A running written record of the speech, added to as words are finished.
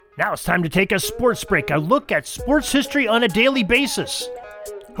Now it's time to take a sports break, a look at sports history on a daily basis.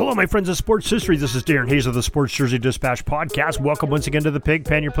 Hello, my friends of sports history. This is Darren Hayes of the Sports Jersey Dispatch podcast. Welcome once again to the Pig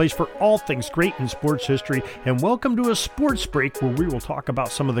Pen, your place for all things great in sports history. And welcome to a sports break where we will talk about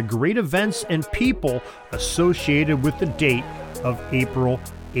some of the great events and people associated with the date of April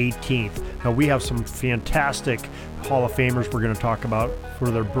 18th. Now, we have some fantastic Hall of Famers we're going to talk about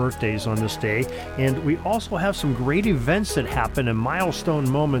for their birthdays on this day. And we also have some great events that happen and milestone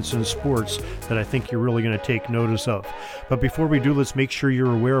moments in sports that I think you're really going to take notice of. But before we do, let's make sure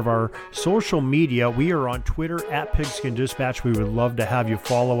you're aware of our social media. We are on Twitter at Pigskin Dispatch. We would love to have you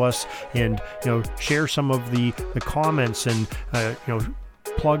follow us and, share some of the comments and,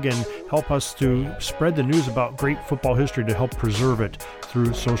 plug and help us to spread the news about great football history to help preserve it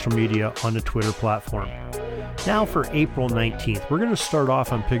through social media on the Twitter platform. Now for April 19th, we're going to start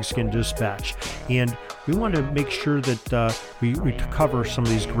off on Pigskin Dispatch, and we want to make sure that we cover some of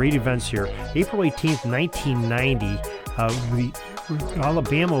these great events here. April 18th, 1990,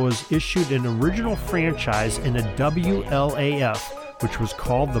 Alabama was issued an original franchise in a WLAF, which was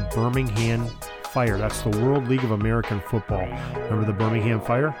called the Birmingham Fire. That's the World League of American Football. Remember the Birmingham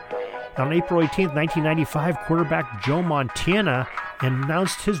Fire? On April 18th, 1995, quarterback Joe Montana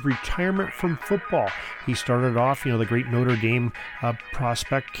announced his retirement from football. He started off, the great Notre Dame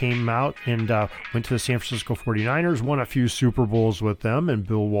prospect came out and went to the San Francisco 49ers, won a few Super Bowls with them and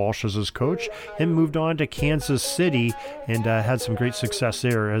Bill Walsh as his coach, and moved on to Kansas City and had some great success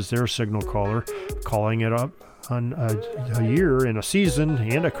there as their signal caller, calling it up on a year and a season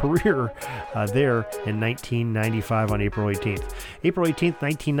and a career there in 1995 on April 18th. April 18th,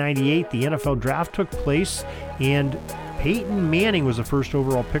 1998, the NFL draft took place, and Peyton Manning was the first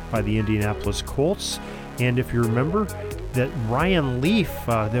overall pick by the Indianapolis Colts. And if you remember that Ryan Leaf,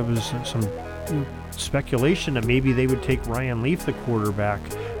 there was some speculation that maybe they would take Ryan Leaf, the quarterback,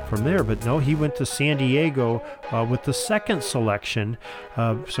 from there, but no, he went to San Diego with the second selection.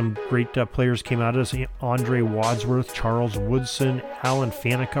 Some great players came out of this: Andre Wadsworth, Charles Woodson, Alan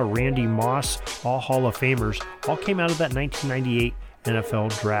Faneca, Randy Moss, all Hall of Famers, all came out of that 1998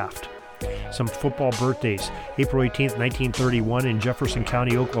 NFL draft. Some football birthdays. April 18th, 1931 in Jefferson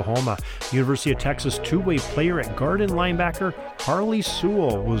County, Oklahoma. University of Texas two-way player at guard and linebacker Harley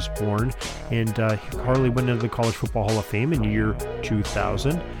Sewell was born, and Harley went into the College Football Hall of Fame in the year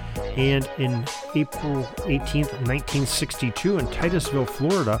 2000. And in April 18th, 1962 in Titusville,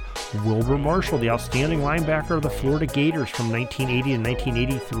 Florida, Wilbur Marshall, the outstanding linebacker of the Florida Gators from 1980 and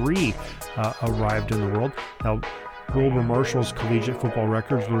 1983, arrived in the world. Now, Wilbur Marshall's collegiate football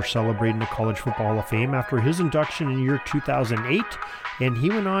records were celebrated in the College Football Hall of Fame after his induction in the year 2008, and he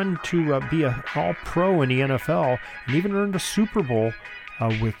went on to be an All-Pro in the NFL and even earned a Super Bowl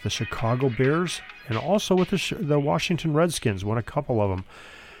with the Chicago Bears and also with the Washington Redskins, won a couple of them.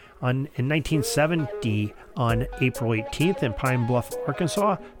 In 1970, on April 18th in Pine Bluff,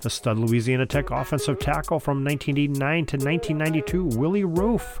 Arkansas, the stud Louisiana Tech offensive tackle from 1989 to 1992, Willie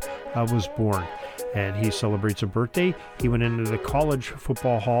Roaf, was born. And he celebrates a birthday. He went into the College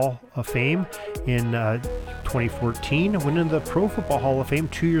Football Hall of Fame in 2014, went into the Pro Football Hall of Fame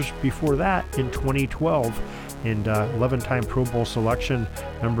 2 years before that in 2012, and 11-time Pro Bowl selection,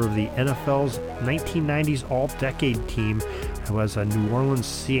 member of the NFL's 1990s All-Decade team, who was a New Orleans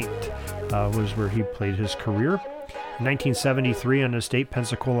Saint, was where he played his career. In 1973, on his state,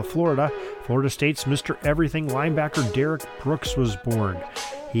 Pensacola, Florida, Florida State's Mr. Everything linebacker Derek Brooks was born.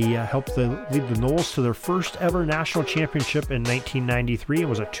 He helped lead the Noles to their first ever national championship in 1993 and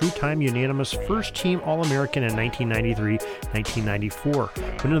was a two-time unanimous first-team All-American in 1993-1994.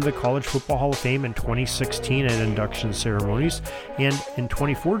 Went into the College Football Hall of Fame in 2016 at induction ceremonies, and in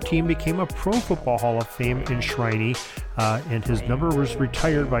 2014 became a Pro Football Hall of Fame enshrinee, and his number was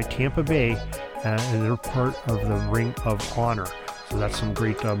retired by Tampa Bay, and they're part of the Ring of Honor. So that's some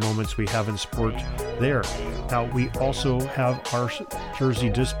great moments we have in sport there. Now, we also have our Jersey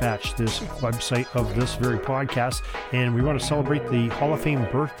Dispatch, this website of this very podcast, and we want to celebrate the Hall of Fame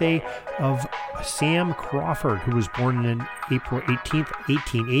birthday of Sam Crawford, who was born on April 18th,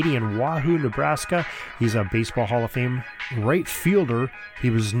 1880 in Wahoo, Nebraska. He's a Baseball Hall of Fame right fielder. He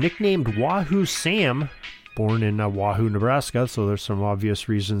was nicknamed Wahoo Sam, born in Wahoo, Nebraska, so there's some obvious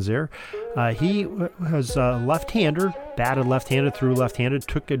reasons there. He was a left-hander, batted left-handed, threw left-handed,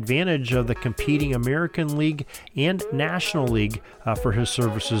 took advantage of the competing American League and National League for his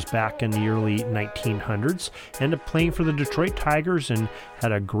services back in the early 1900s. Ended up playing for the Detroit Tigers and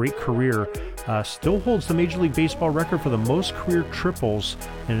had a great career. Still holds the Major League Baseball record for the most career triples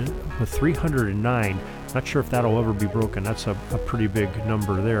with 309. Not sure if that'll ever be broken. That's a pretty big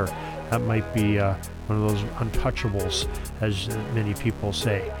number there. That might be one of those untouchables, as many people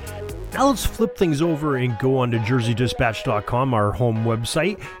say. Now let's flip things over and go on to JerseyDispatch.com, our home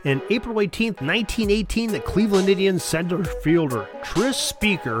website. And April 18th, 1918, the Cleveland Indians center fielder Tris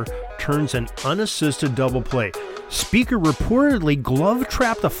Speaker turns an unassisted double play. Speaker reportedly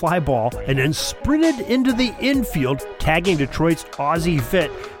glove-trapped a fly ball and then sprinted into the infield, tagging Detroit's Ozzie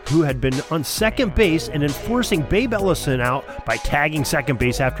Fitts, who had been on second base, and then forcing Babe Ellison out by tagging second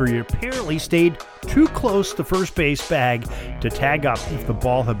base after he apparently stayed too close to first base bag to tag up if the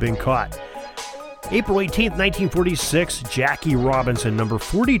ball had been caught. April 18th, 1946, Jackie Robinson, number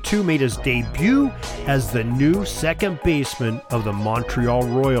 42, made his debut as the new second baseman of the Montreal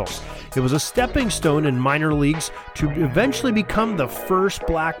Royals. It was a stepping stone in minor leagues to eventually become the first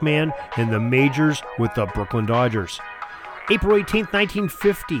black man in the majors with the Brooklyn Dodgers. April 18th,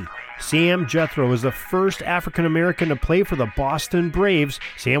 1950, Sam Jethro was the first African-American to play for the Boston Braves.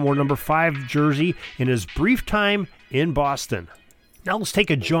 Sam wore number 5 jersey in his brief time in Boston. Now let's take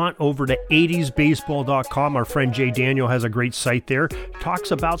a jaunt over to 80sbaseball.com. Our friend Jay Daniel has a great site there.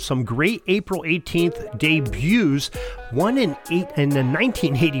 Talks about some great April 18th debuts. One in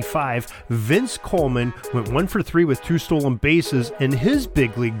 1985, Vince Coleman went 1 for 3 with 2 stolen bases in his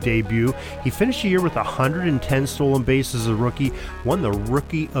big league debut. He finished the year with 110 stolen bases as a rookie, won the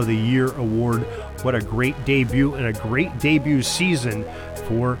Rookie of the Year award. What a great debut and a great debut season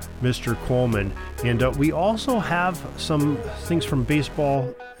for Mr. Coleman. And we also have some things from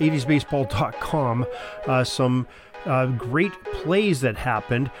baseball, 80sbaseball.com, some great plays that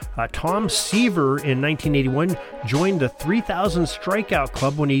happened. Tom Seaver in 1981 joined the 3,000 strikeout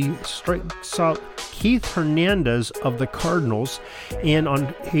club when he strikes out Keith Hernandez of the Cardinals. And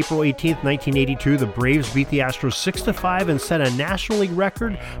on April 18th, 1982, the Braves beat the Astros 6-5 and set a National League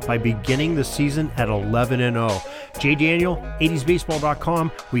record by beginning the season at 11-0. Jay Daniel,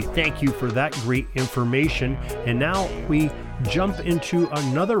 80sbaseball.com. We thank you for that great information. And now we jump into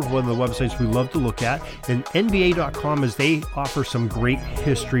another one of the websites we love to look at, and NBA.com, as they offer some great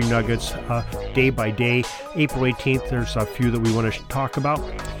history nuggets day by day. April 18th, there's a few that we want to talk about.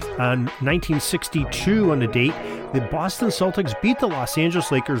 1962 on the date, the Boston Celtics beat the Los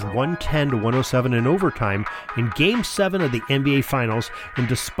Angeles Lakers 110-107 in overtime in Game 7 of the NBA Finals, and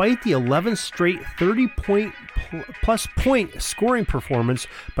despite the 11th straight 30-plus point scoring performance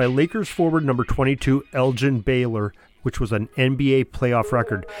by Lakers forward number 22 Elgin Baylor, which was an NBA playoff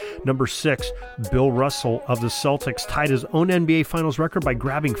record. Number 6, Bill Russell of the Celtics tied his own NBA Finals record by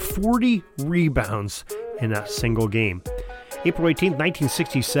grabbing 40 rebounds in a single game. April 18,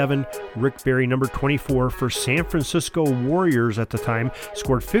 1967, Rick Barry, number 24 for San Francisco Warriors at the time,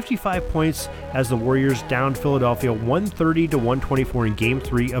 scored 55 points as the Warriors downed Philadelphia 130-124 in Game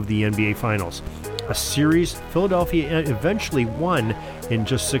 3 of the NBA Finals. A series Philadelphia eventually won in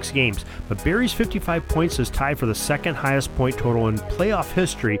just 6 games, but Barry's 55 points is tied for the second highest point total in playoff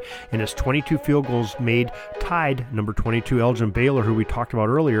history, and his 22 field goals made tied number 22 Elgin Baylor, who we talked about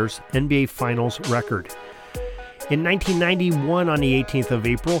earlier's NBA Finals record. In 1991, on the 18th of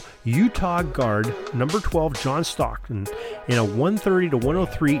April, Utah guard number 12 John Stockton, in a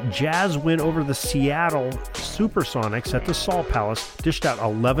 130-103 Jazz win over the Seattle Supersonics at the Salt Palace, dished out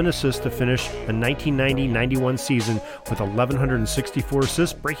 11 assists to finish the 1990-91 season with 1,164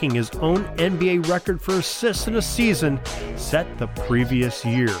 assists, breaking his own NBA record for assists in a season set the previous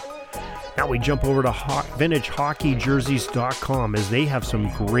year. Now we jump over to VintageHockeyJerseys.com, as they have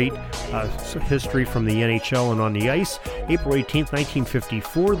some great history from the NHL and on the ice. April 18th,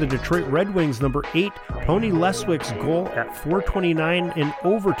 1954, the Detroit Red Wings number 8, Tony Leswick's goal at 4:29 in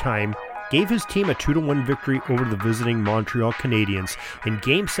overtime gave his team a 2-1 victory over the visiting Montreal Canadiens in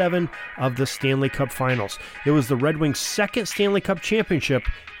Game 7 of the Stanley Cup Finals. It was the Red Wings' second Stanley Cup championship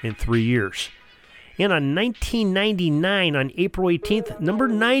in 3 years. And on 1999, on April 18th, number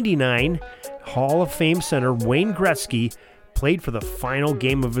 99, Hall of Fame center Wayne Gretzky played for the final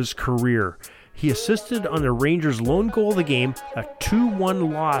game of his career. He assisted on the Rangers' lone goal of the game, a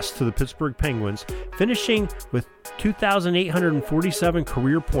 2-1 loss to the Pittsburgh Penguins, finishing with 2,847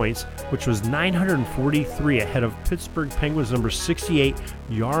 career points, which was 943 ahead of Pittsburgh Penguins number 68,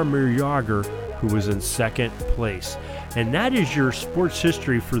 Jaromir Jagr, who was in second place. And that is your sports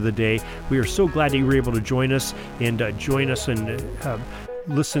history for the day. We are so glad that you were able to join us and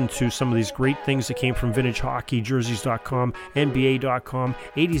listen to some of these great things that came from VintageHockeyJerseys.com, NBA.com,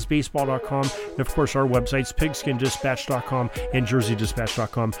 80sbaseball.com, and of course our websites, PigskinDispatch.com and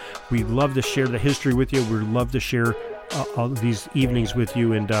JerseyDispatch.com. We love to share the history with you. We love to share all these evenings with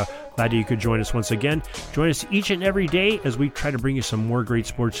you, and glad that you could join us once again. Join us each and every day as we try to bring you some more great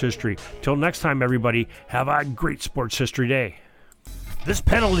sports history. Till next time, everybody, have a great sports history day. This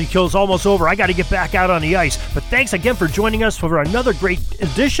penalty kill is almost over. I got to get back out on the ice. But thanks again for joining us for another great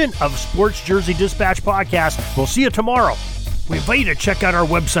edition of Sports Jersey Dispatch Podcast. We'll see you tomorrow. We invite you to check out our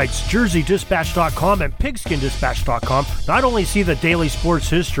websites, jerseydispatch.com and pigskindispatch.com. Not only see the daily sports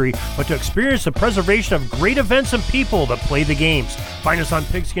history, but to experience the preservation of great events and people that play the games. Find us on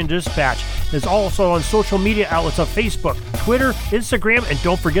Pigskin Dispatch. It's also on social media outlets of Facebook, Twitter, Instagram, and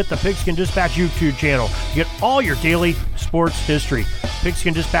don't forget the Pigskin Dispatch YouTube channel. You get all your daily sports history.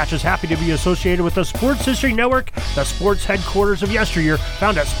 Pigskin Dispatch is happy to be associated with the Sports History Network, the sports headquarters of yesteryear,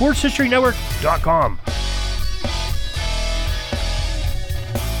 found at sportshistorynetwork.com.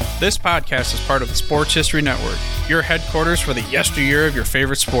 This podcast is part of the Sports History Network, your headquarters for the yesteryear of your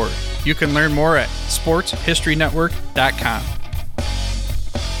favorite sport. You can learn more at sportshistorynetwork.com.